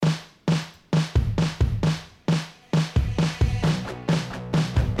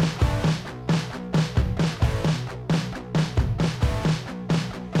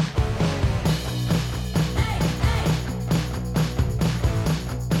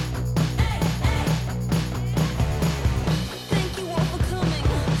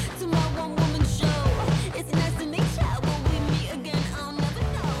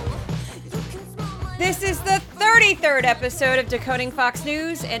third episode of Decoding Fox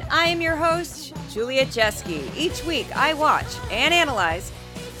News, and I am your host, Julia Jeske. Each week, I watch and analyze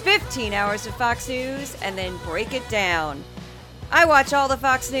 15 hours of Fox News and then break it down. I watch all the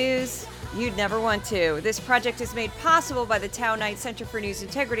Fox News. You'd never want to. This project is made possible by the Tau Knight Center for News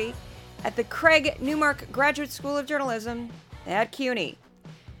Integrity at the Craig Newmark Graduate School of Journalism at CUNY.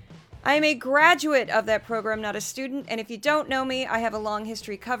 I am a graduate of that program, not a student, and if you don't know me, I have a long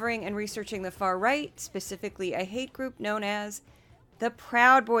history covering and researching the far right, specifically a hate group known as the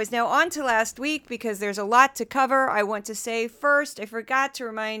Proud Boys. Now, on to last week, because there's a lot to cover. I want to say first, I forgot to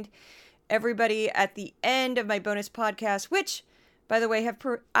remind everybody at the end of my bonus podcast, which, by the way,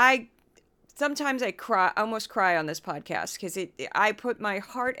 sometimes I cry, almost cry on this podcast, because I put my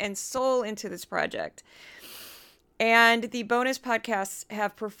heart and soul into this project. And the bonus podcasts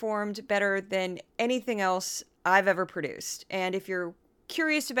have performed better than anything else I've ever produced. And if you're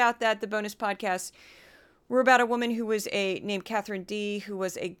curious about that, the bonus podcasts were about a woman who was named Catherine D., who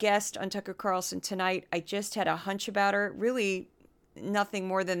was a guest on Tucker Carlson Tonight. I just had a hunch about her. Really, nothing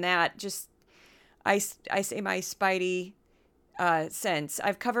more than that. Just, I say my spidey sense.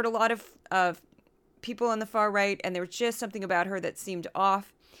 I've covered a lot of people on the far right, and there was just something about her that seemed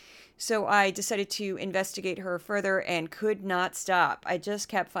off. So I decided to investigate her further and could not stop. I just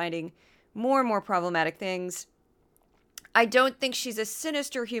kept finding more and more problematic things. I don't think she's a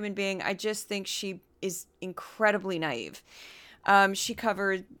sinister human being. I just think she is incredibly naive. She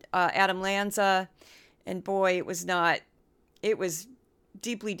covered Adam Lanza, and boy, it was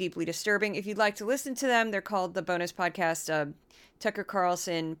deeply, deeply disturbing. If you'd like to listen to them, they're called the bonus podcast. Tucker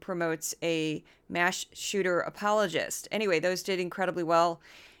Carlson promotes a mass shooter apologist. Anyway, those did incredibly well.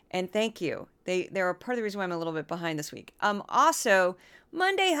 And thank you. They're a part of the reason why I'm a little bit behind this week. Also,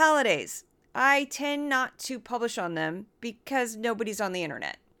 Monday holidays. I tend not to publish on them because nobody's on the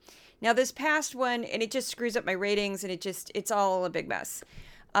internet. Now, this past one, and it just screws up my ratings, and it's all a big mess.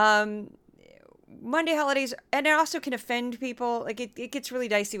 Monday holidays, and it also can offend people. Like, it gets really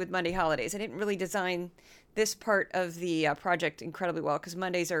dicey with Monday holidays. I didn't really design this part of the project incredibly well because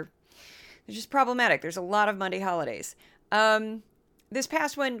Mondays they're just problematic. There's a lot of Monday holidays. This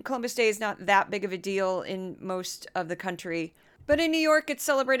past one, Columbus Day, is not that big of a deal in most of the country. But in New York, it's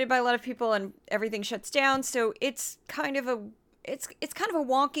celebrated by a lot of people and everything shuts down. So it's kind of a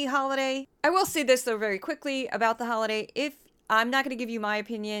wonky holiday. I will say this, though, very quickly about the holiday. If I'm not going to give you my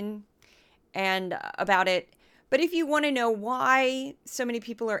opinion and about it, but if you want to know why so many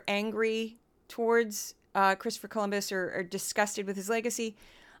people are angry towards Christopher Columbus or disgusted with his legacy,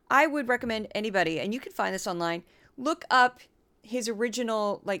 I would recommend anybody, and you can find this online, look up his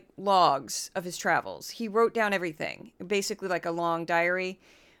original logs of his travels. He wrote down everything, basically like a long diary,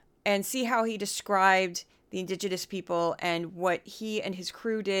 and see how he described the indigenous people and what he and his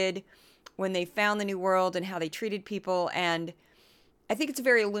crew did when they found the New World and how they treated people. And I think it's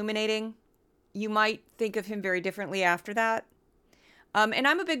very illuminating. You might think of him very differently after that. And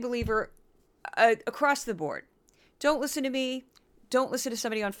I'm a big believer across the board. Don't listen to me. Don't listen to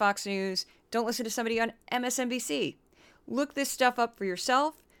somebody on Fox News. Don't listen to somebody on MSNBC. Look this stuff up for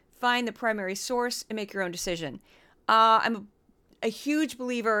yourself, find the primary source, and make your own decision. I'm a huge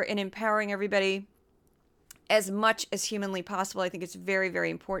believer in empowering everybody as much as humanly possible. I think it's very,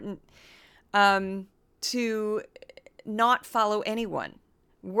 very important to not follow anyone,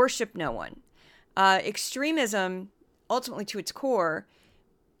 worship no one. Extremism, ultimately to its core,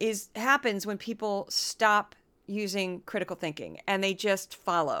 happens when people stop using critical thinking and they just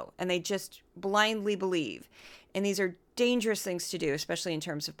follow and they just blindly believe. And these are dangerous things to do, especially in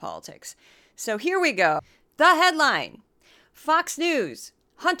terms of politics. So here we go. The headline: Fox News,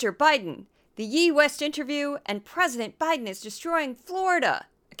 Hunter Biden, the Ye West interview, and President Biden is destroying Florida.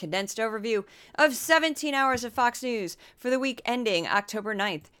 A condensed overview of 17 hours of Fox News for the week ending October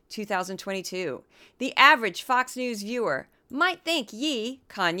 9th, 2022. The average Fox News viewer might think Ye,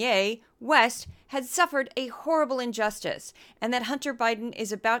 Kanye, West had suffered a horrible injustice and that Hunter Biden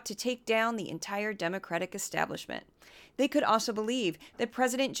is about to take down the entire Democratic establishment. They could also believe that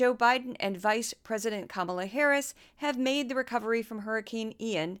President Joe Biden and Vice President Kamala Harris have made the recovery from Hurricane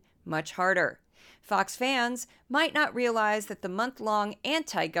Ian much harder. Fox fans might not realize that the month-long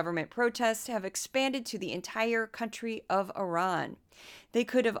anti-government protests have expanded to the entire country of Iran. They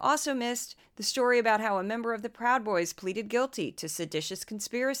could have also missed the story about how a member of the Proud Boys pleaded guilty to seditious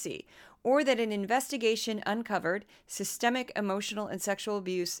conspiracy, or that an investigation uncovered systemic emotional and sexual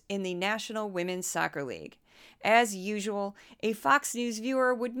abuse in the National Women's Soccer League. As usual, a Fox News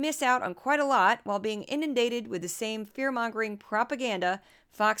viewer would miss out on quite a lot while being inundated with the same fear-mongering propaganda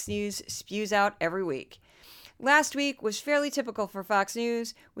Fox News spews out every week. Last week was fairly typical for Fox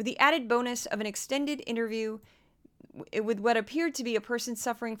News, with the added bonus of an extended interview with what appeared to be a person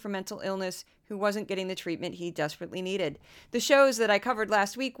suffering from mental illness who wasn't getting the treatment he desperately needed. The shows that I covered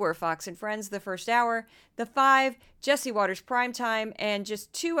last week were Fox and Friends, The First Hour, The Five, Jesse Waters Primetime, and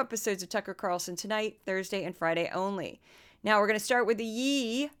just 2 episodes of Tucker Carlson tonight, Thursday and Friday only. Now we're going to start with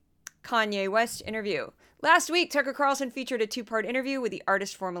the Kanye West interview. Last week, Tucker Carlson featured a 2-part interview with the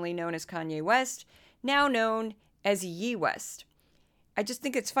artist formerly known as Kanye West, now known as Ye West. I just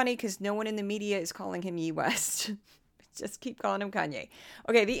think it's funny because no one in the media is calling him Ye West. Just keep calling him Kanye.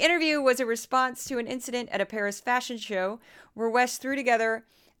 Okay, the interview was a response to an incident at a Paris fashion show where West threw together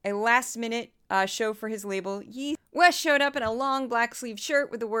a last-minute show for his label, Ye. West showed up in a long black-sleeved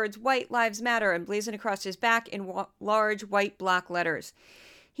shirt with the words White Lives Matter emblazoned across his back in large white block letters.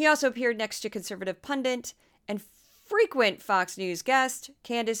 He also appeared next to conservative pundit and frequent Fox News guest,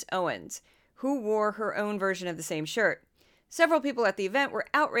 Candace Owens, who wore her own version of the same shirt. Several people at the event were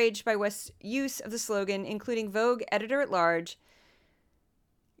outraged by West's use of the slogan, including Vogue editor-at-large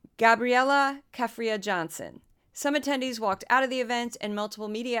Gabriella Kafria Johnson. Some attendees walked out of the event, and multiple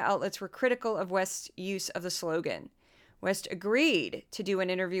media outlets were critical of West's use of the slogan. West agreed to do an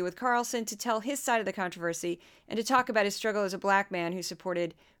interview with Carlson to tell his side of the controversy and to talk about his struggle as a black man who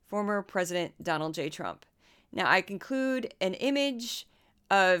supported former President Donald J. Trump. Now, I include an image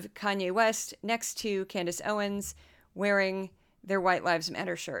of Kanye West next to Candace Owens wearing their White Lives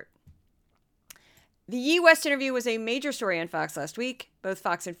Matter shirt. The Ye West interview was a major story on Fox last week. Both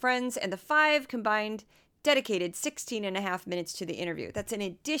Fox and Friends and The Five combined dedicated 16 and a half minutes to the interview. That's in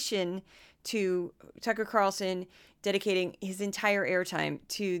addition to Tucker Carlson dedicating his entire airtime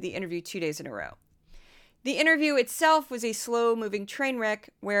to the interview 2 days in a row. The interview itself was a slow-moving train wreck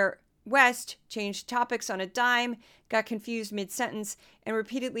where West changed topics on a dime, got confused mid-sentence, and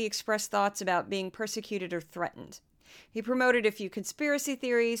repeatedly expressed thoughts about being persecuted or threatened. He promoted a few conspiracy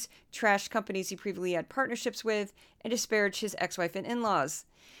theories, trashed companies he previously had partnerships with, and disparaged his ex-wife and in-laws.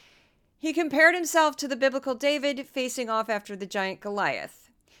 He compared himself to the biblical David facing off after the giant Goliath.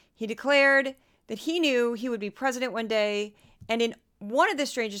 He declared that he knew he would be president one day, and in one of the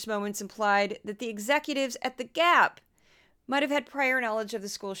strangest moments implied that the executives at The Gap might have had prior knowledge of the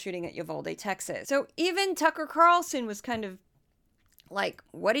school shooting at Uvalde, Texas. So even Tucker Carlson was kind of like,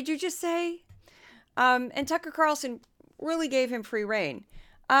 what did you just say? And Tucker Carlson really gave him free rein.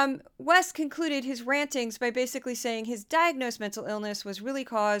 West concluded his rantings by basically saying his diagnosed mental illness was really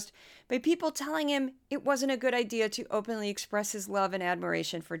caused by people telling him it wasn't a good idea to openly express his love and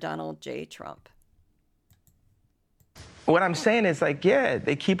admiration for Donald J. Trump. What I'm saying is, like, yeah,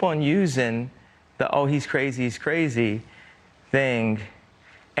 they keep on using the, oh, he's crazy thing,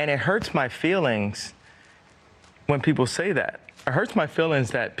 and it hurts my feelings when people say that. It hurts my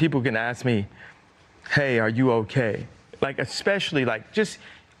feelings that people can ask me, hey, are you okay? Like, especially, like, just,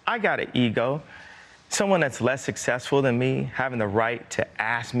 I got an ego. Someone that's less successful than me having the right to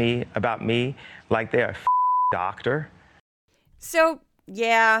ask me about me like they're a doctor. So,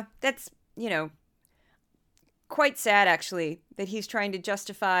 yeah, that's, quite sad, actually, that he's trying to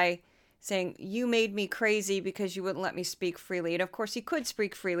justify saying, you made me crazy because you wouldn't let me speak freely. And, of course, he could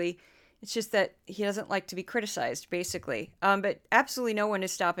speak freely. It's just that he doesn't like to be criticized, basically. But absolutely no one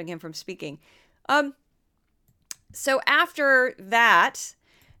is stopping him from speaking. So after that,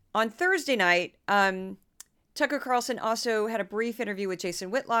 on Thursday night, Tucker Carlson also had a brief interview with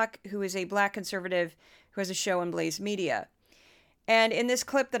Jason Whitlock, who is a black conservative who has a show on Blaze Media. And in this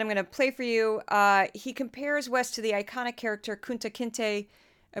clip that I'm going to play for you, he compares West to the iconic character Kunta Kinte,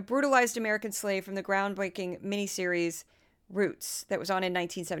 a brutalized American slave from the groundbreaking miniseries Roots that was on in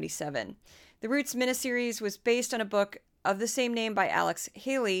 1977. The Roots miniseries was based on a book of the same name by Alex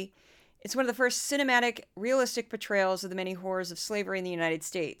Haley. It's one of the first cinematic, realistic portrayals of the many horrors of slavery in the United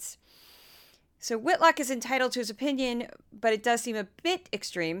States. So Whitlock is entitled to his opinion, but it does seem a bit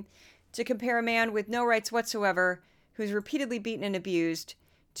extreme to compare a man with no rights whatsoever who's repeatedly beaten and abused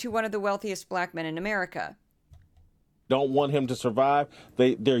to one of the wealthiest black men in America. Don't want him to survive.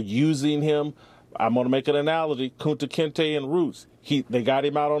 They're using him. I'm going to make an analogy. Kunta Kinte and Roots. They got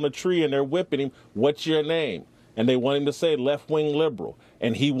him out on a tree and they're whipping him. What's your name? And they want him to say left-wing liberal.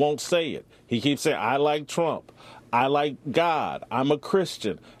 And he won't say it. He keeps saying, I like Trump. I like God. I'm a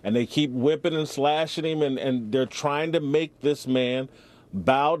Christian. And they keep whipping and slashing him. And they're trying to make this man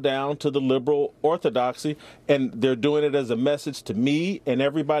bow down to the liberal orthodoxy. And they're doing it as a message to me and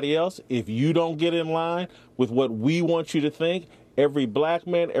everybody else. If you don't get in line with what we want you to think, every black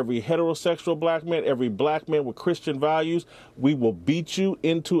man, every heterosexual black man, every black man with Christian values, we will beat you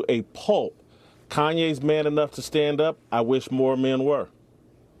into a pulp. Kanye's man enough to stand up. I wish more men were.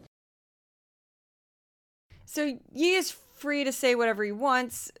 So Ye is free to say whatever he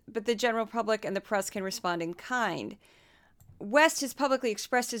wants, but the general public and the press can respond in kind. West has publicly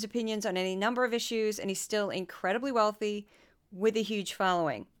expressed his opinions on any number of issues, and he's still incredibly wealthy with a huge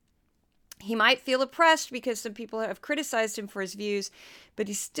following. He might feel oppressed because some people have criticized him for his views, but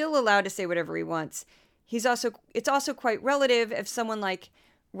he's still allowed to say whatever he wants. It's also quite relative if someone like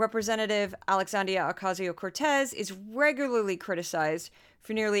Representative Alexandria Ocasio-Cortez is regularly criticized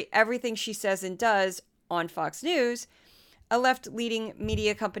for nearly everything she says and does on Fox News. A left-leading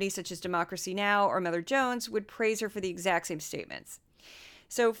media company such as Democracy Now! Or Mother Jones would praise her for the exact same statements.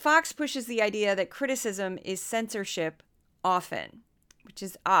 So Fox pushes the idea that criticism is censorship often, which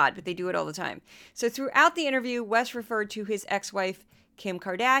is odd, but they do it all the time. So throughout the interview, West referred to his ex-wife, Kim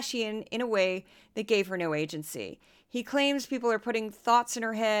Kardashian, in a way that gave her no agency. He claims people are putting thoughts in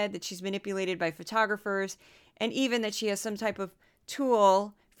her head, that she's manipulated by photographers, and even that she has some type of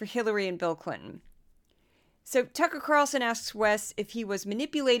tool for Hillary and Bill Clinton. So Tucker Carlson asks West if he was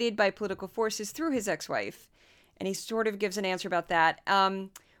manipulated by political forces through his ex-wife, and he sort of gives an answer about that.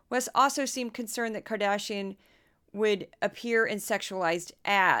 West also seemed concerned that Kardashian would appear in sexualized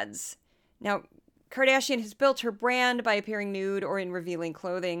ads. Now, Kardashian has built her brand by appearing nude or in revealing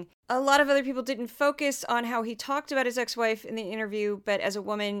clothing. A lot of other people didn't focus on how he talked about his ex-wife in the interview, but as a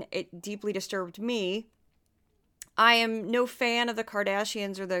woman, it deeply disturbed me. I am no fan of the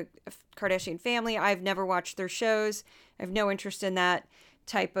Kardashians or the Kardashian family. I've never watched their shows. I have no interest in that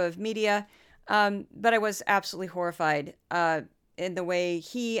type of media. But I was absolutely horrified in the way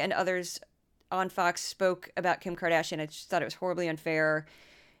he and others on Fox spoke about Kim Kardashian. I just thought it was horribly unfair.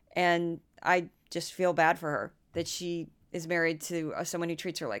 And I just feel bad for her that she is married to someone who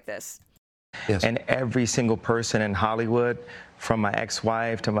treats her like this. Yes. And every single person in Hollywood, from my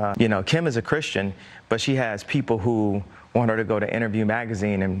ex-wife to my, Kim is a Christian, but she has people who want her to go to Interview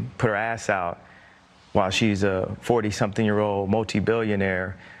magazine and put her ass out while she's a 40-something-year-old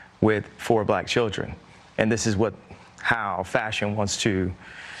multi-billionaire with 4 black children. And this is how fashion wants to,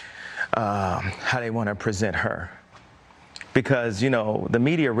 how they want to present her. Because, the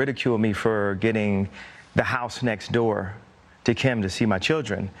media ridiculed me for getting the house next door to Kim to see my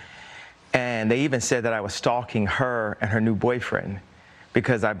children. And they even said that I was stalking her and her new boyfriend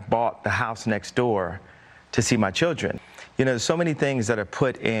because I bought the house next door to see my children. There's so many things that are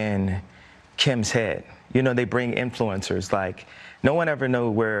put in Kim's head. They bring influencers. Like, no one ever knew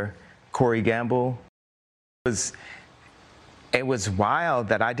where Corey Gamble was. It was wild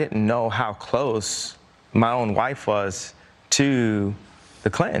that I didn't know how close my own wife was to the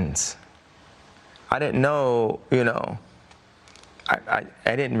Clintons. I didn't know, I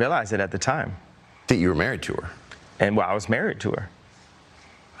didn't realize it at the time. That you were married to her? And I was married to her.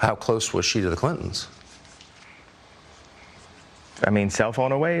 How close was she to the Clintons? I mean, cell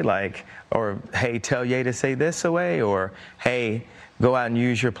phone away, or hey, tell Ye to say this away, or hey, go out and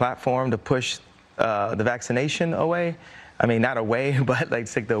use your platform to push the vaccination away. I mean, not away, but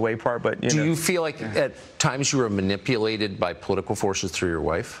take the away part, but Do you feel like at times you were manipulated by political forces through your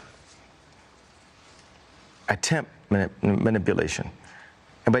wife? Attempt manipulation.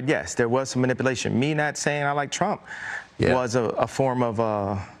 But yes, there was some manipulation. Me not saying I like Trump was a form of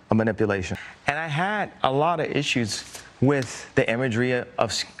a manipulation. And I had a lot of issues with the imagery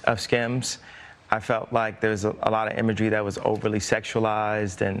of Skims. I felt like there's a lot of imagery that was overly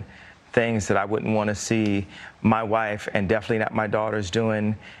sexualized and things that I wouldn't want to see my wife and definitely not my daughters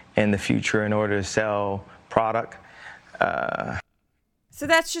doing in the future in order to sell product. So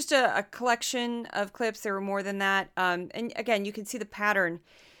that's just a collection of clips. There were more than that. And again, you can see the pattern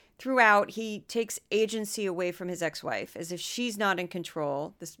throughout. He takes agency away from his ex-wife as if she's not in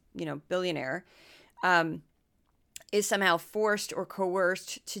control. This, billionaire is somehow forced or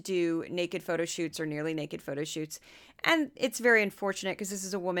coerced to do naked photo shoots or nearly naked photo shoots. And it's very unfortunate because this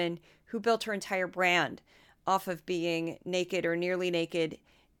is a woman who built her entire brand off of being naked or nearly naked.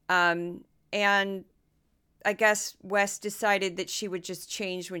 And I guess West decided that she would just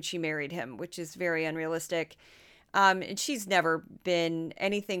change when she married him, which is very unrealistic. And she's never been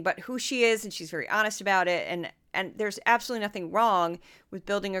anything but who she is, and she's very honest about it. And there's absolutely nothing wrong with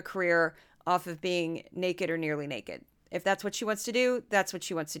building a career off of being naked or nearly naked. If that's what she wants to do, that's what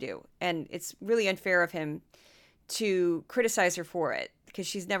she wants to do. And it's really unfair of him to criticize her for it because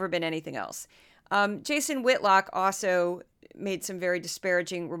she's never been anything else. Jason Whitlock also made some very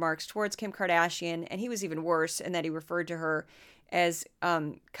disparaging remarks towards Kim Kardashian, and he was even worse in that he referred to her as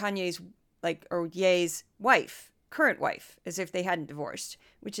Kanye's Ye's wife, current wife, as if they hadn't divorced,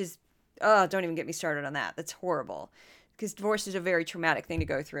 which is, don't even get me started on that. That's horrible because divorce is a very traumatic thing to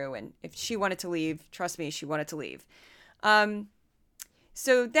go through, and if she wanted to leave, trust me, she wanted to leave.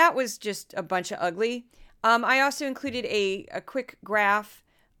 So that was just a bunch of ugly. I also included a quick graph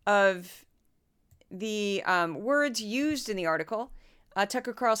of the words used in the article.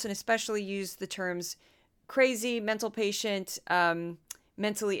 Tucker Carlson especially used the terms crazy, mental patient,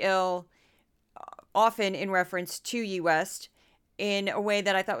 mentally ill, often in reference to Ye West, in a way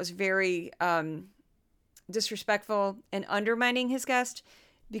that I thought was very disrespectful and undermining his guest,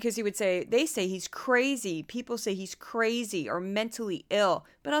 because he would say, they say he's crazy. People say he's crazy or mentally ill,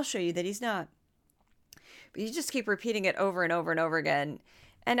 but I'll show you that he's not. But you just keep repeating it over and over and over again.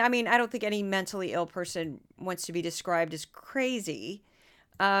 And I mean, I don't think any mentally ill person wants to be described as crazy.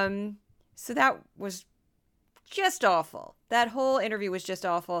 So that was just awful. That whole interview was just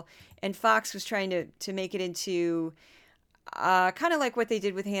awful. And Fox was trying to make it into kind of like what they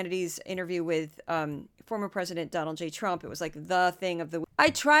did with Hannity's interview with former President Donald J. Trump. It was like the thing of the week. I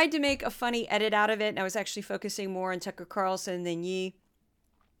tried to make a funny edit out of it, and I was actually focusing more on Tucker Carlson than Ye.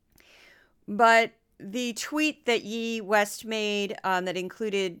 But the tweet that Ye West made that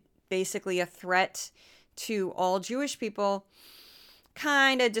included basically a threat to all Jewish people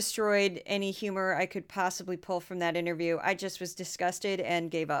kind of destroyed any humor I could possibly pull from that interview. I just was disgusted and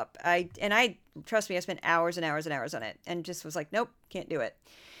gave up. I trust me, I spent hours and hours and hours on it and just was like, nope, can't do it.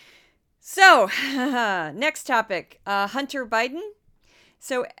 So next topic, Hunter Biden.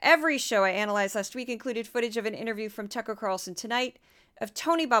 So every show I analyzed last week included footage of an interview from Tucker Carlson Tonight of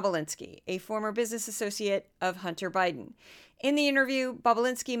Tony Bobulinski, a former business associate of Hunter Biden. In the interview,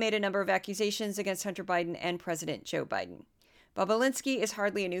 Bobulinski made a number of accusations against Hunter Biden and President Joe Biden. Bobulinski is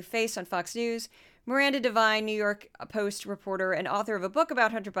hardly a new face on Fox News. Miranda Devine, New York Post reporter and author of a book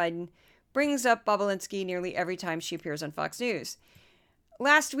about Hunter Biden, brings up Bobulinski nearly every time she appears on Fox News.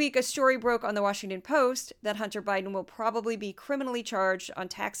 Last week, a story broke on the Washington Post that Hunter Biden will probably be criminally charged on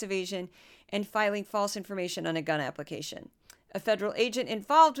tax evasion and filing false information on a gun application. A federal agent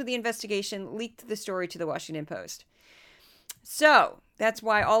involved with the investigation leaked the story to the Washington Post. So that's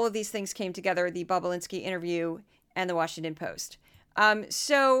why all of these things came together, the Bobulinski interview and the Washington Post.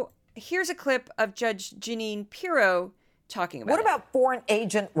 So here's a clip of Judge Jeanine Pirro talking about What about Foreign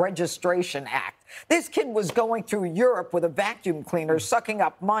Agent Registration Act? This kid was going through Europe with a vacuum cleaner, sucking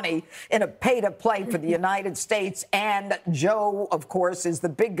up money in a pay-to-play for the United States. And Joe, of course, is the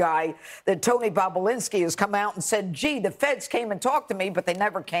big guy that Tony Bobulinski has come out and said, gee, the feds came and talked to me, but they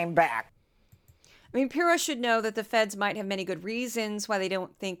never came back. I mean, Pirro should know that the feds might have many good reasons why they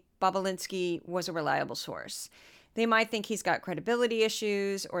don't think Bobulinski was a reliable source. They might think he's got credibility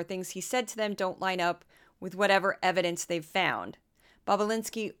issues, or things he said to them don't line up with whatever evidence they've found.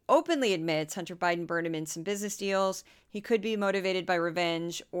 Bobulinski openly admits Hunter Biden burned him in some business deals. He could be motivated by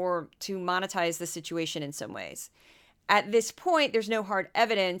revenge or to monetize the situation in some ways. At this point, there's no hard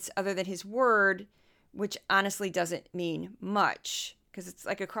evidence other than his word, which honestly doesn't mean much, because it's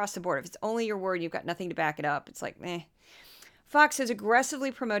like across the board. If it's only your word, you've got nothing to back it up. It's like, meh. Fox has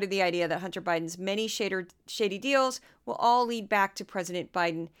aggressively promoted the idea that Hunter Biden's many shady deals will all lead back to President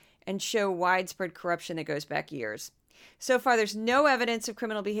Biden and show widespread corruption that goes back years. So far, there's no evidence of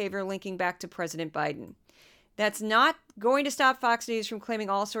criminal behavior linking back to President Biden. That's not going to stop Fox News from claiming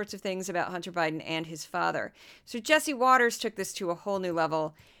all sorts of things about Hunter Biden and his father. So Jesse Waters took this to a whole new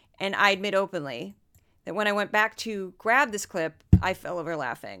level, and I admit openly that when I went back to grab this clip, I fell over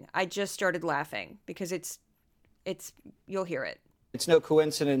laughing. I just started laughing because it's you'll hear it. It's no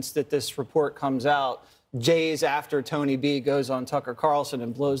coincidence that this report comes out days after Tony B goes on Tucker Carlson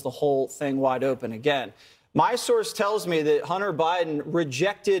and blows the whole thing wide open again. My source tells me that Hunter Biden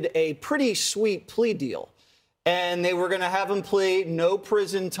rejected a pretty sweet plea deal, and they were going to have him plead no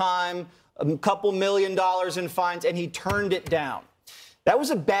prison time, a couple $1 million in fines, and he turned it down. That was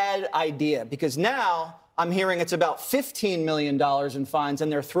a bad idea, because now I'm hearing it's about $15 million in fines,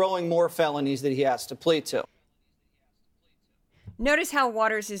 and they're throwing more felonies that he has to plead to. Notice how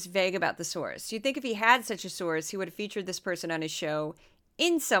Waters is vague about the source. You'd think if he had such a source, he would have featured this person on his show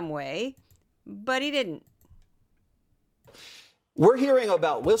in some way, but he didn't. We're hearing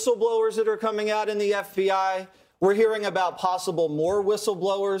about whistleblowers that are coming out in the FBI. We're hearing about possible more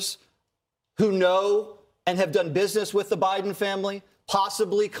whistleblowers who know and have done business with the Biden family,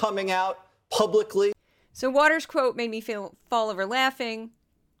 possibly coming out publicly. So Waters' quote made me fall over laughing,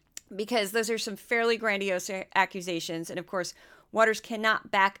 because those are some fairly grandiose accusations. And of course, Waters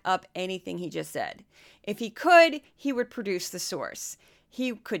cannot back up anything he just said. If he could, he would produce the source.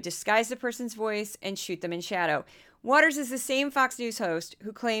 He could disguise the person's voice and shoot them in shadow. Waters is the same Fox News host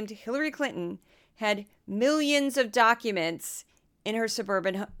who claimed Hillary Clinton had millions of documents in her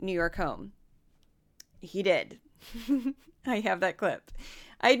suburban New York home. He did. I have that clip.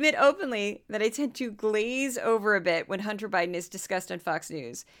 I admit openly that I tend to glaze over a bit when Hunter Biden is discussed on Fox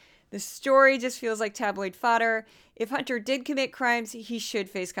News. The story just feels like tabloid fodder. If Hunter did commit crimes, he should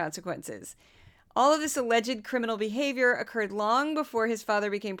face consequences. All of this alleged criminal behavior occurred long before his father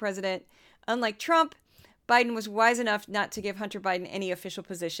became president. Unlike Trump, Biden was wise enough not to give Hunter Biden any official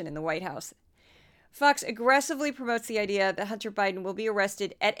position in the White House. Fox aggressively promotes the idea that Hunter Biden will be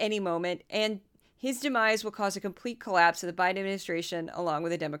arrested at any moment, and his demise will cause a complete collapse of the Biden administration along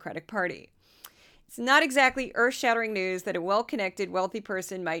with the Democratic Party. It's not exactly earth-shattering news that a well-connected, wealthy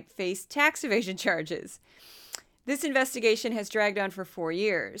person might face tax evasion charges. This investigation has dragged on for 4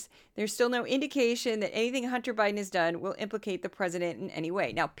 years. There's still no indication that anything Hunter Biden has done will implicate the president in any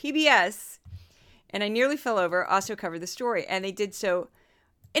way. Now, PBS, and I nearly fell over, also covered the story, and they did so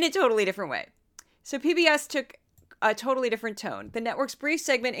in a totally different way. So PBS took a totally different tone. The network's brief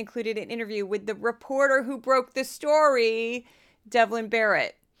segment included an interview with the reporter who broke the story, Devlin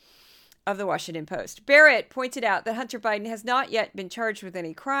Barrett of the Washington Post. Barrett pointed out that Hunter Biden has not yet been charged with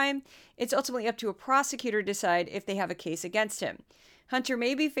any crime. It's ultimately up to a prosecutor to decide if they have a case against him. Hunter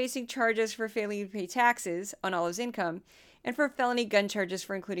may be facing charges for failing to pay taxes on all his income and for felony gun charges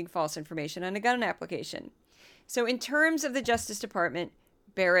for including false information on a gun application. So in terms of the Justice Department,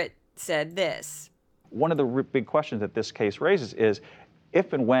 Barrett said this. One of the big questions that this case raises is,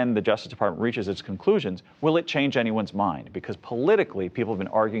 if and when the Justice Department reaches its conclusions, will it change anyone's mind? Because politically, people have been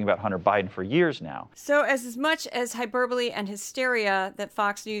arguing about Hunter Biden for years now. So as much as hyperbole and hysteria that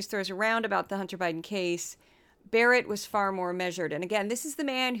Fox News throws around about the Hunter Biden case, Barrett was far more measured. And again, this is the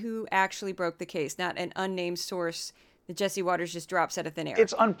man who actually broke the case, not an unnamed source that Jesse Waters just drops out of thin air.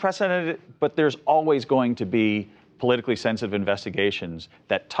 It's unprecedented, but there's always going to be politically sensitive investigations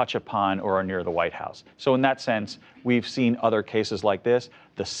that touch upon or are near the White House. So in that sense, we've seen other cases like this.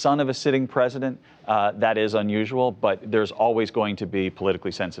 The son of a sitting president, that is unusual, but there's always going to be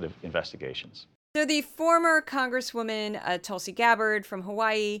politically sensitive investigations. So the former Congresswoman Tulsi Gabbard from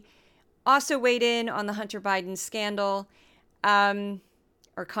Hawaii also weighed in on the Hunter Biden scandal,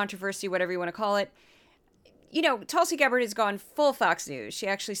 or controversy, whatever you want to call it. You know, Tulsi Gabbard has gone full Fox News. She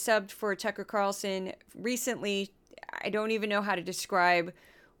actually subbed for Tucker Carlson recently. I don't even know how to describe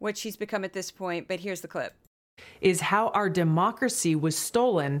what she's become at this point, but here's the clip. Is how our democracy was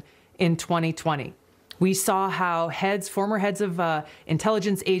stolen in 2020. We saw how former heads of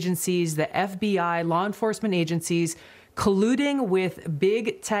intelligence agencies, the FBI, law enforcement agencies, colluding with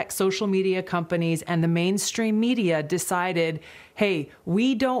big tech social media companies and the mainstream media decided, hey,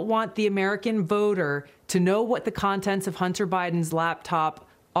 we don't want the American voter to know what the contents of Hunter Biden's laptop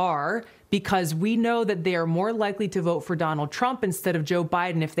are, because we know that they are more likely to vote for Donald Trump instead of Joe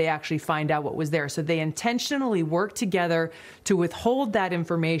Biden if they actually find out what was there. So they intentionally worked together to withhold that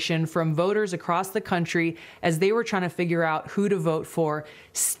information from voters across the country as they were trying to figure out who to vote for,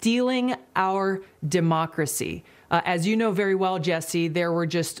 stealing our democracy. As you know very well, Jesse, there were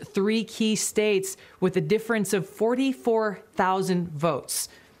just 3 key states with a difference of 44,000 votes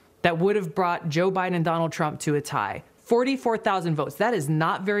that would have brought Joe Biden and Donald Trump to a tie. 44,000 votes. That is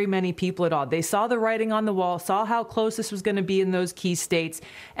not very many people at all. They saw the writing on the wall, saw how close this was going to be in those key states,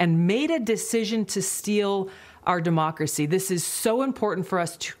 and made a decision to steal our democracy. This is so important for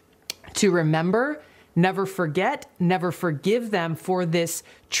us to remember, never forget, never forgive them for this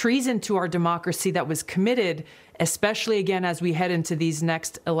treason to our democracy that was committed, especially again as we head into these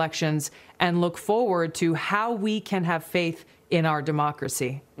next elections and look forward to how we can have faith in our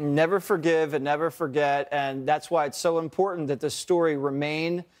democracy. Never forgive and never forget. And that's why it's so important that this story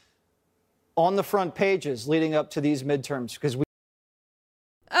remain on the front pages leading up to these midterms, because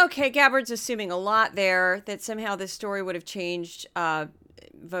Okay, Gabbard's assuming a lot there, that somehow this story would have changed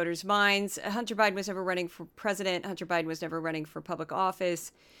voters' minds. Hunter Biden was never running for president. Hunter Biden was never running for public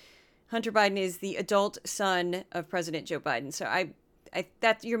office. Hunter Biden is the adult son of President Joe Biden. So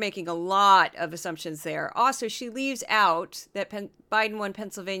that you're making a lot of assumptions there. Also, she leaves out that Biden won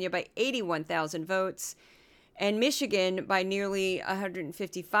Pennsylvania by 81,000 votes and Michigan by nearly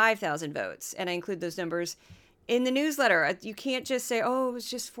 155,000 votes. And I include those numbers in the newsletter. You can't just say, oh, it was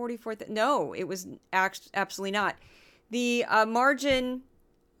just 44,000. No, it was absolutely not. The margin,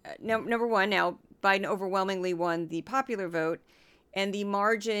 number one, now Biden overwhelmingly won the popular vote, and the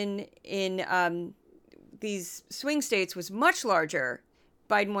margin in these swing states was much larger.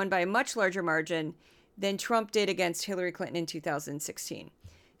 Biden won by a much larger margin than Trump did against Hillary Clinton in 2016.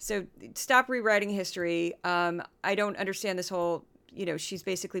 So stop rewriting history. I don't understand this whole, she's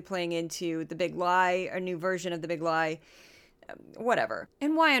basically playing into the big lie, a new version of the big lie, whatever.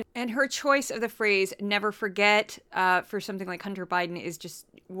 And why? And her choice of the phrase never forget for something like Hunter Biden is just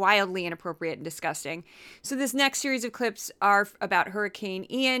wildly inappropriate and disgusting. So this next series of clips are about Hurricane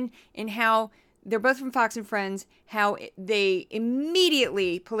Ian and how they're both from Fox and Friends, how they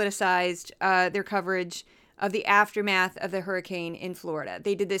immediately politicized their coverage of the aftermath of the hurricane in Florida.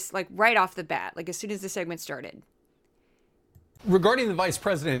 They did this like right off the bat, like as soon as the segment started. Regarding the vice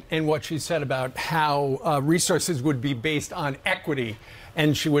president and what she said about how resources would be based on equity,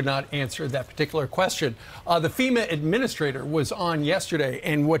 and she would not answer that particular question. The FEMA administrator was on yesterday,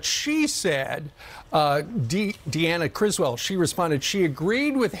 and what she said, Deanna Criswell, she responded, she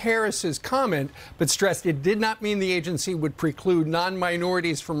agreed with Harris's comment, but stressed it did not mean the agency would preclude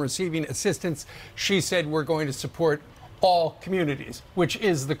non-minorities from receiving assistance. She said we're going to support all communities, which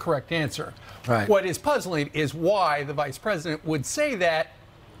is the correct answer. Right. What is puzzling is why the vice president would say that,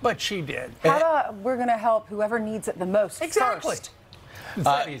 but she did. How about we're going to help whoever needs it the most Exactly. first?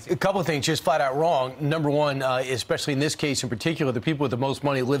 A couple of things just flat out wrong. Number one, especially in this case in particular, the people with the most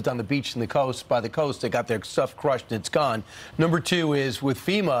money lived on the beach and the coast, by the coast. They got their stuff crushed and it's gone. Number two is with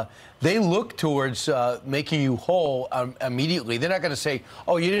FEMA, they look towards making you whole immediately. They're not going to say,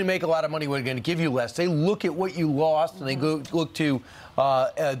 oh, you didn't make a lot of money, we're going to give you less. They look at what you lost and they look to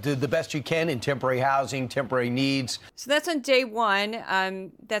the best you can in temporary housing, temporary needs. So that's on day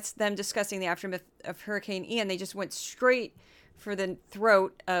one. That's them discussing the aftermath of Hurricane Ian. They just went straight for the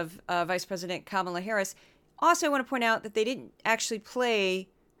throat of Vice President Kamala Harris. Also, I want to point out that they didn't actually play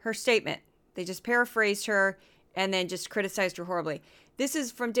her statement. They just paraphrased her and then just criticized her horribly. This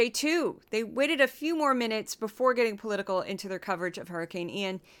is from day two. They waited a few more minutes before getting political into their coverage of Hurricane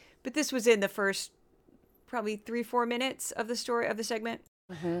Ian, but this was in the first probably 3-4 minutes of the story of the segment.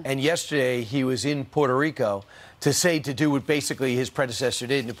 And yesterday he was in Puerto Rico to do what basically his predecessor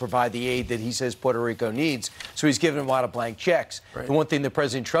did, and to provide the aid that he says Puerto Rico needs. So he's given him a lot of blank checks. Right. The one thing that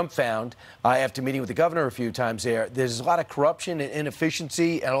President Trump found after meeting with the governor a few times there's a lot of corruption and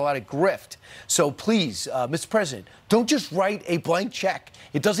inefficiency and a lot of grift. So please, Mr. President, don't just write a blank check.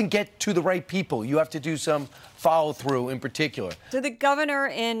 It doesn't get to the right people. You have to do some follow through in particular. So the governor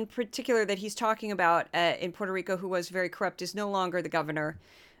in particular that he's talking about in Puerto Rico, who was very corrupt, is no longer the governor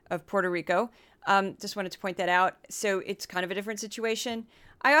of Puerto Rico. Just wanted to point that out. So it's kind of a different situation.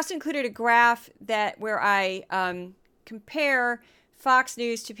 I also included a graph where I compare Fox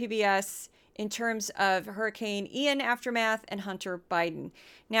News to PBS in terms of Hurricane Ian aftermath and Hunter Biden.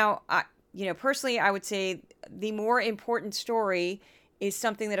 Now, personally, I would say the more important story is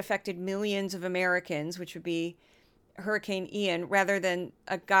something that affected millions of Americans, which would be Hurricane Ian, rather than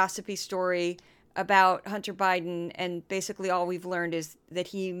a gossipy story about Hunter Biden. And basically all we've learned is that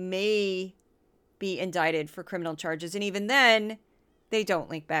he may be indicted for criminal charges. And even then, they don't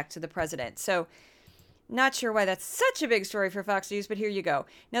link back to the president. So not sure why that's such a big story for Fox News, but here you go.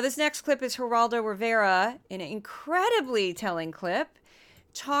 Now, this next clip is Geraldo Rivera, an incredibly telling clip,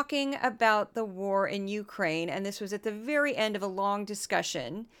 talking about the war in Ukraine. And this was at the very end of a long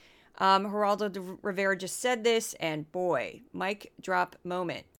discussion. Geraldo Rivera just said this, and boy, mic drop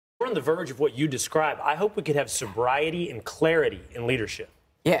moment. We're on the verge of what you described. I hope we could have sobriety and clarity in leadership.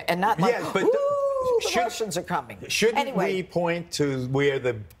 Yeah, and not like, yeah, but the Russians are coming. Shouldn't we point to where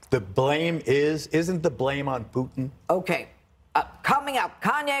the blame is? Isn't the blame on Putin? Okay. Coming up,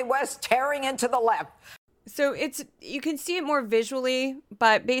 Kanye West tearing into the left. So you can see it more visually,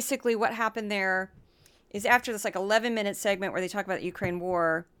 but basically what happened there is after this 11-minute segment where they talk about the Ukraine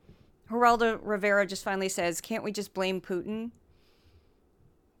war, Geraldo Rivera just finally says, can't we just blame Putin?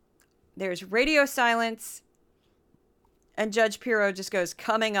 There's radio silence, and Judge Pirro just goes,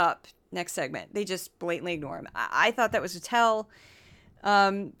 coming up, next segment. They just blatantly ignore him. I thought that was a tell.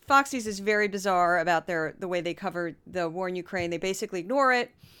 Fox News is very bizarre about the way they cover the war in Ukraine. They basically ignore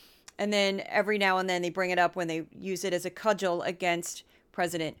it. And then every now and then they bring it up when they use it as a cudgel against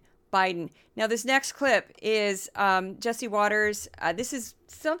President Biden. Now, this next clip is Jesse Waters. This is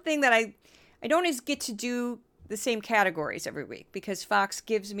something that I don't always get to do the same categories every week because Fox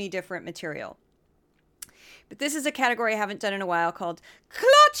gives me different material. But this is a category I haven't done in a while called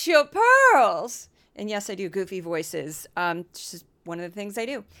Clutch Your Pearls. And yes, I do goofy voices. It's just one of the things I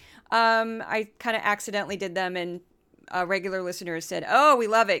do. I kind of accidentally did them, and regular listeners said, oh, we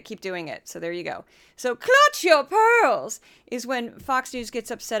love it. Keep doing it. So there you go. So Clutch Your Pearls is when Fox News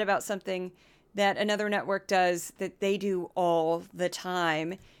gets upset about something that another network does that they do all the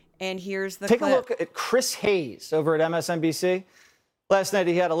time. And here's the clip. Take a look at Chris Hayes over at MSNBC. Last night,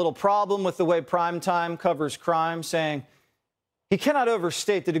 he had a little problem with the way primetime covers crime, saying he cannot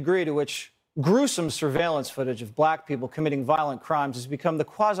overstate the degree to which gruesome surveillance footage of black people committing violent crimes has become the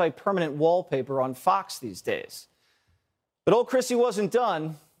quasi-permanent wallpaper on Fox these days. But old Chrissy wasn't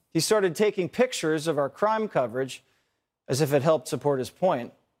done. He started taking pictures of our crime coverage as if it helped support his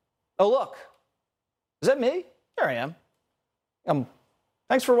point. Oh, look. Is that me? There I am.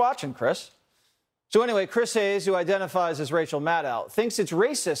 Thanks for watching, Chris. So anyway, Chris Hayes, who identifies as Rachel Maddow, thinks it's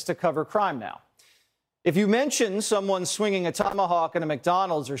racist to cover crime now. If you mention someone swinging a tomahawk in a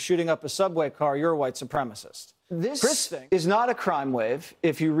McDonald's or shooting up a subway car, you're a white supremacist. This thing is not a crime wave.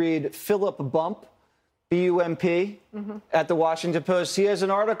 If you read Philip Bump, B-U-M-P, at the Washington Post, he has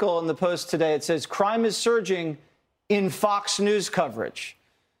an article in the Post today. It says, crime is surging in Fox News coverage.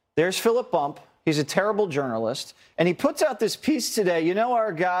 There's Philip Bump. He's a terrible journalist. And he puts out this piece today. You know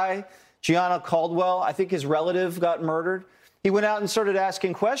our guy, Gianna Caldwell, I think his relative got murdered. He went out and started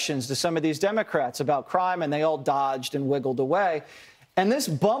asking questions to some of these Democrats about crime, and they all dodged and wiggled away. And this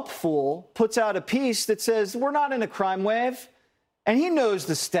Bump fool puts out a piece that says, we're not in a crime wave. And he knows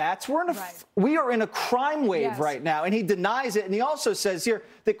the stats. We are in a crime wave right now. And he denies it. And he also says here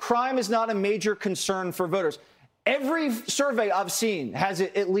that crime is not a major concern for voters. Every survey I've seen has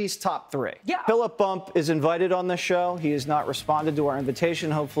it at least top 3. Yeah. Philip Bump is invited on the show. He has not responded to our invitation.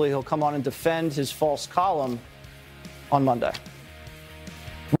 Hopefully he'll come on and defend his false column on Monday.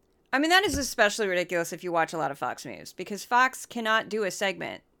 I mean, that is especially ridiculous if you watch a lot of Fox News, because Fox cannot do a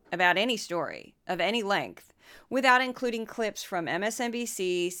segment about any story of any length without including clips from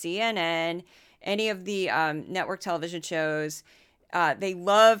MSNBC, CNN, any of the network television shows. They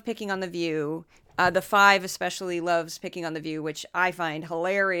love picking on The View. The Five especially loves picking on The View, which I find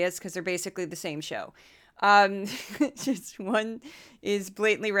hilarious because they're basically the same show. Just one is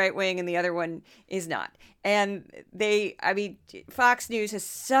blatantly right-wing and the other one is not. And Fox News has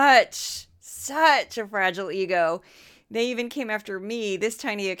such a fragile ego. They even came after me, this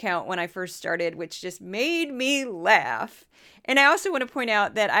tiny account, when I first started, which just made me laugh. And I also want to point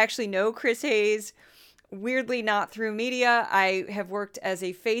out that I actually know Chris Hayes, weirdly not through media. I have worked as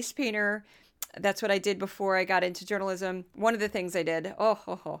a face painter. That's what I did before I got into journalism. One of the things I did, I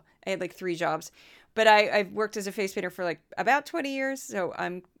had like 3 jobs. But I've worked as a face painter for like about 20 years. So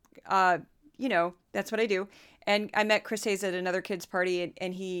I'm, that's what I do. And I met Chris Hayes at another kid's party,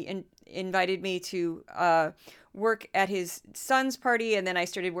 and he invited me to work at his son's party. And then I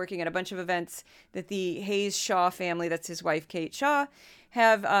started working at a bunch of events that the Hayes Shaw family, that's his wife, Kate Shaw,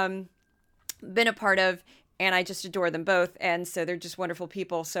 have been a part of. And I just adore them both. And so they're just wonderful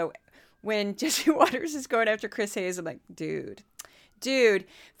people. So when Jesse Waters is going after Chris Hayes, I'm like, dude.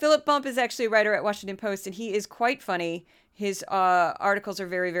 Philip Bump is actually a writer at Washington Post, and he is quite funny. His articles are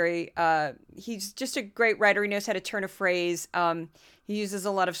very, very, he's just a great writer. He knows how to turn a phrase. He uses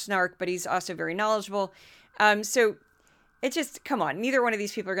a lot of snark, but he's also very knowledgeable. So it just, come on, neither one of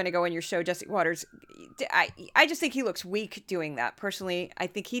these people are going to go on your show, Jesse Waters. I just think he looks weak doing that. Personally, I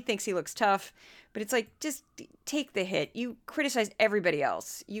think he thinks he looks tough, but it's like, just take the hit. You criticize everybody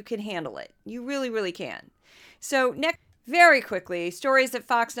else. You can handle it. You really, really can. So next, very quickly, stories that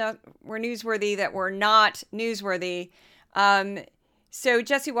Fox were newsworthy that were not newsworthy. So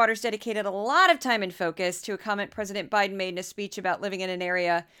Jesse Waters dedicated a lot of time and focus to a comment President Biden made in a speech about living in an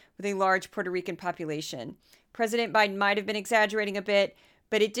area with a large Puerto Rican population. President Biden might have been exaggerating a bit,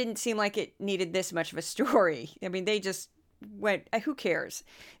 but it didn't seem like it needed this much of a story. I mean, they just went, who cares?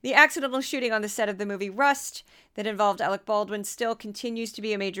 The accidental shooting on the set of the movie Rust that involved Alec Baldwin still continues to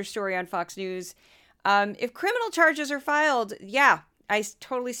be a major story on Fox News. If criminal charges are filed, I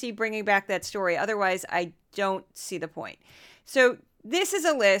totally see bringing back that story. Otherwise, I don't see the point. So this is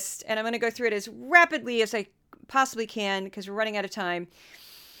a list, and I'm going to go through it as rapidly as I possibly can because we're running out of time.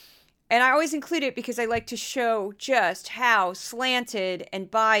 And I always include it because I like to show just how slanted and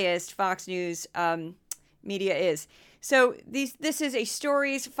biased Fox News media is. So this is a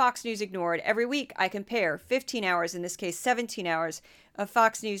stories Fox News ignored. Every week I compare 15 hours, in this case 17 hours, of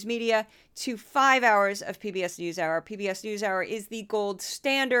Fox News media to 5 hours of PBS NewsHour. PBS NewsHour is the gold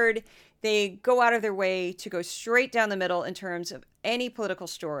standard. They go out of their way to go straight down the middle in terms of any political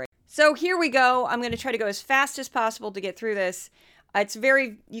story. So here we go. I'm going to try to go as fast as possible to get through this.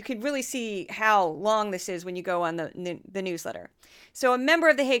 You can really see how long this is when you go on the newsletter. So a member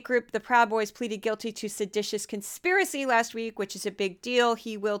of the hate group, the Proud Boys, pleaded guilty to seditious conspiracy last week, which is a big deal.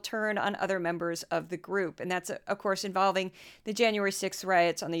 He will turn on other members of the group. And that's, of course, involving the January 6th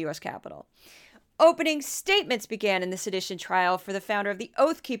riots on the U.S. Capitol. Opening statements began in the sedition trial for the founder of the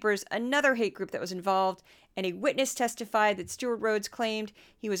Oath Keepers, another hate group that was involved, and a witness testified that Stuart Rhodes claimed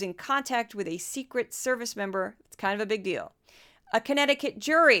he was in contact with a Secret Service member. It's kind of a big deal. A Connecticut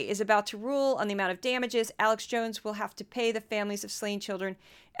jury is about to rule on the amount of damages Alex Jones will have to pay the families of slain children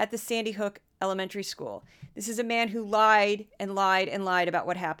at the Sandy Hook Elementary School. This is a man who lied and lied and lied about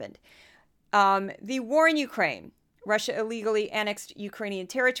what happened. The war in Ukraine. Russia illegally annexed Ukrainian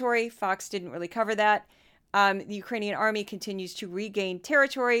territory. Fox didn't really cover that. The Ukrainian army continues to regain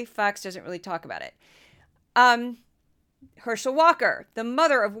territory. Fox doesn't really talk about it. Herschel Walker, the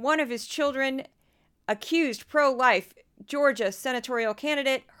mother of one of his children, accused pro-life Georgia senatorial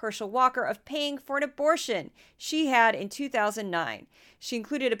candidate Herschel Walker of paying for an abortion she had in 2009. She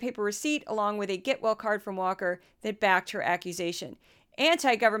included a paper receipt along with a get-well card from Walker that backed her accusation.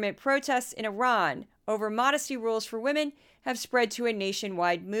 Anti-government protests in Iran over modesty rules for women have spread to a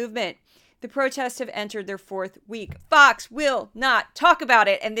nationwide movement. The protests have entered their fourth week. Fox will not talk about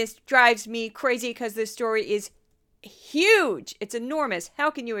it, and this drives me crazy because this story is huge. It's enormous. How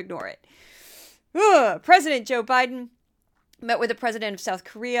can you ignore it? President Joe Biden met with the president of South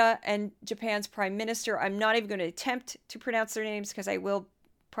Korea and Japan's prime minister. I'm not even going to attempt to pronounce their names because I will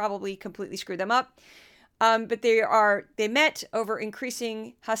probably completely screw them up. But they met over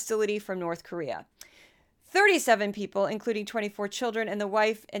increasing hostility from North Korea. 37 people, including 24 children and the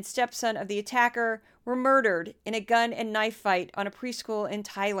wife and stepson of the attacker, were murdered in a gun and knife fight on a preschool in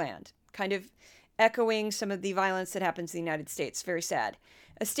Thailand, kind of echoing some of the violence that happens in the United States. Very sad.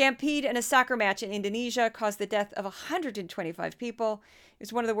 A stampede and a soccer match in Indonesia caused the death of 125 people. It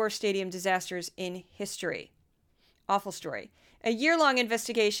was one of the worst stadium disasters in history. Awful story. A year-long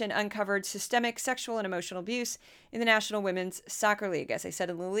investigation uncovered systemic sexual and emotional abuse in the National Women's Soccer League, as I said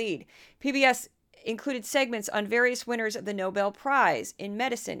in the lead. PBS included segments on various winners of the Nobel Prize in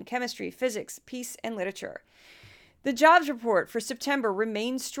medicine, chemistry, physics, peace, and literature. The jobs report for September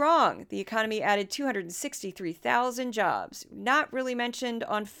remained strong. The economy added 263,000 jobs. Not really mentioned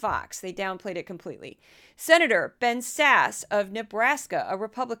on Fox. They downplayed it completely. Senator Ben Sasse of Nebraska, a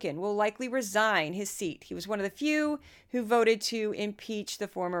Republican, will likely resign his seat. He was one of the few who voted to impeach the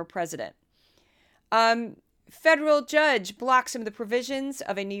former president. Federal judge blocks some of the provisions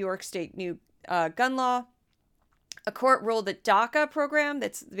of a New York State new gun law. A court ruled that DACA program,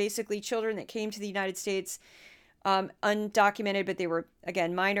 that's basically children that came to the United States undocumented, but they were,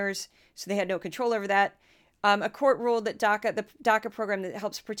 again, minors, so they had no control over that. A court ruled that the DACA program that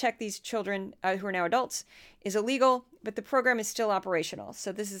helps protect these children who are now adults is illegal, but the program is still operational.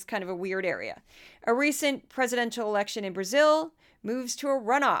 So this is kind of a weird area. A recent presidential election in Brazil moves to a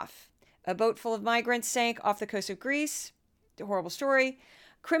runoff. A boat full of migrants sank off the coast of Greece. A horrible story.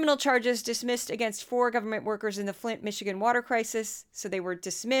 Criminal charges dismissed against 4 government workers in the Flint, Michigan water crisis. So they were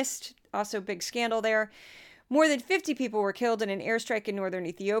dismissed. Also, big scandal there. More than 50 people were killed in an airstrike in northern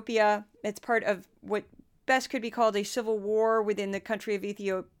Ethiopia. It's part of what best could be called a civil war within the country of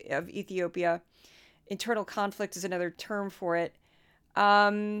Ethiopia. Internal conflict is another term for it.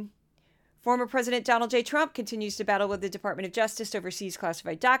 Former President Donald J. Trump continues to battle with the Department of Justice to oversee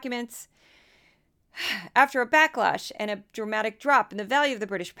classified documents. After a backlash and a dramatic drop in the value of the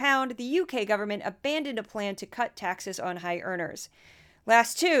British pound, the UK government abandoned a plan to cut taxes on high earners.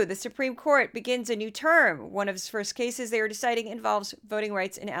 Last two, the Supreme Court begins a new term. One of its first cases they are deciding involves voting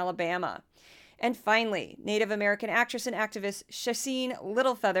rights in Alabama. And finally, Native American actress and activist Shacine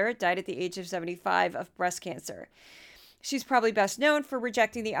Littlefeather died at the age of 75 of breast cancer. She's probably best known for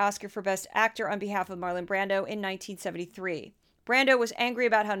rejecting the Oscar for Best Actor on behalf of Marlon Brando in 1973. Brando was angry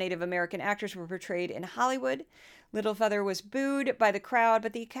about how Native American actors were portrayed in Hollywood. Littlefeather was booed by the crowd,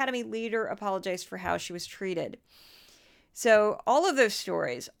 but the Academy leader apologized for how she was treated. So all of those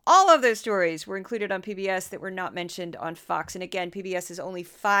stories were included on PBS that were not mentioned on Fox. And again, PBS is only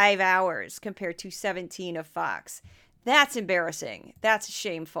 5 hours compared to 17 of Fox. That's embarrassing. That's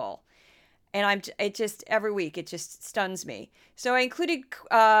shameful. And every week, it just stuns me. So I included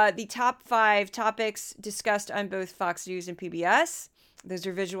the top 5 topics discussed on both Fox News and PBS. Those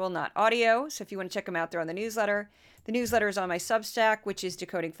are visual, not audio. So if you want to check them out, they're on the newsletter. The newsletter is on my Substack, which is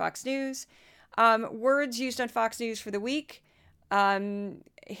Decoding Fox News. Words used on Fox News for the week.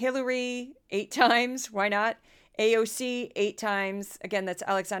 Hillary, 8 times. Why not? AOC, 8 times. Again, that's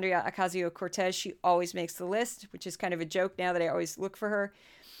Alexandria Ocasio-Cortez. She always makes the list, which is kind of a joke now that I always look for her.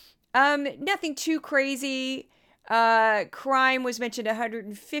 Nothing too crazy. Crime was mentioned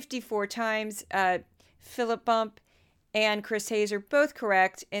 154 times. Philip Bump and Chris Hayes are both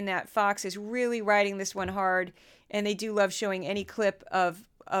correct in that Fox is really riding this one hard, and they do love showing any clip of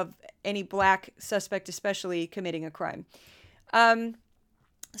any black suspect, especially committing a crime.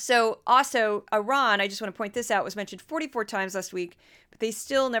 So also Iran, I just want to point this out, was mentioned 44 times last week, but they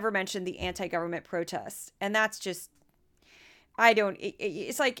still never mentioned the anti-government protests. And that's just,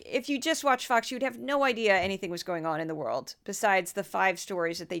 it's like if you just watch Fox, you would have no idea anything was going on in the world besides the 5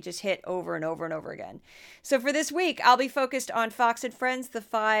 stories that they just hit over and over and over again. So for this week, I'll be focused on Fox and Friends, The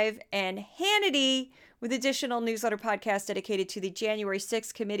Five, and Hannity, with additional newsletter podcasts dedicated to the January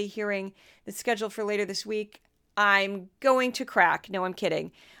 6th committee hearing that's scheduled for later this week. I'm going to crack. No, I'm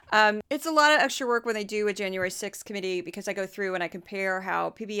kidding. It's a lot of extra work when they do a January 6th committee because I go through and I compare how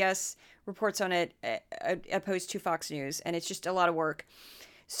PBS reports on it opposed to Fox News, and it's just a lot of work.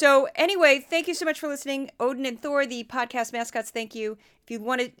 So anyway, thank you so much for listening. Odin and Thor, the podcast mascots, thank you. If you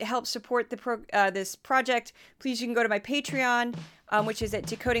want to help support this project, please you can go to my Patreon, which is at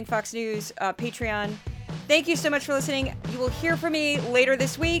Decoding Fox News Patreon. Thank you so much for listening. You will hear from me later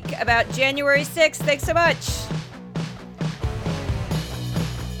this week about January 6th. Thanks so much.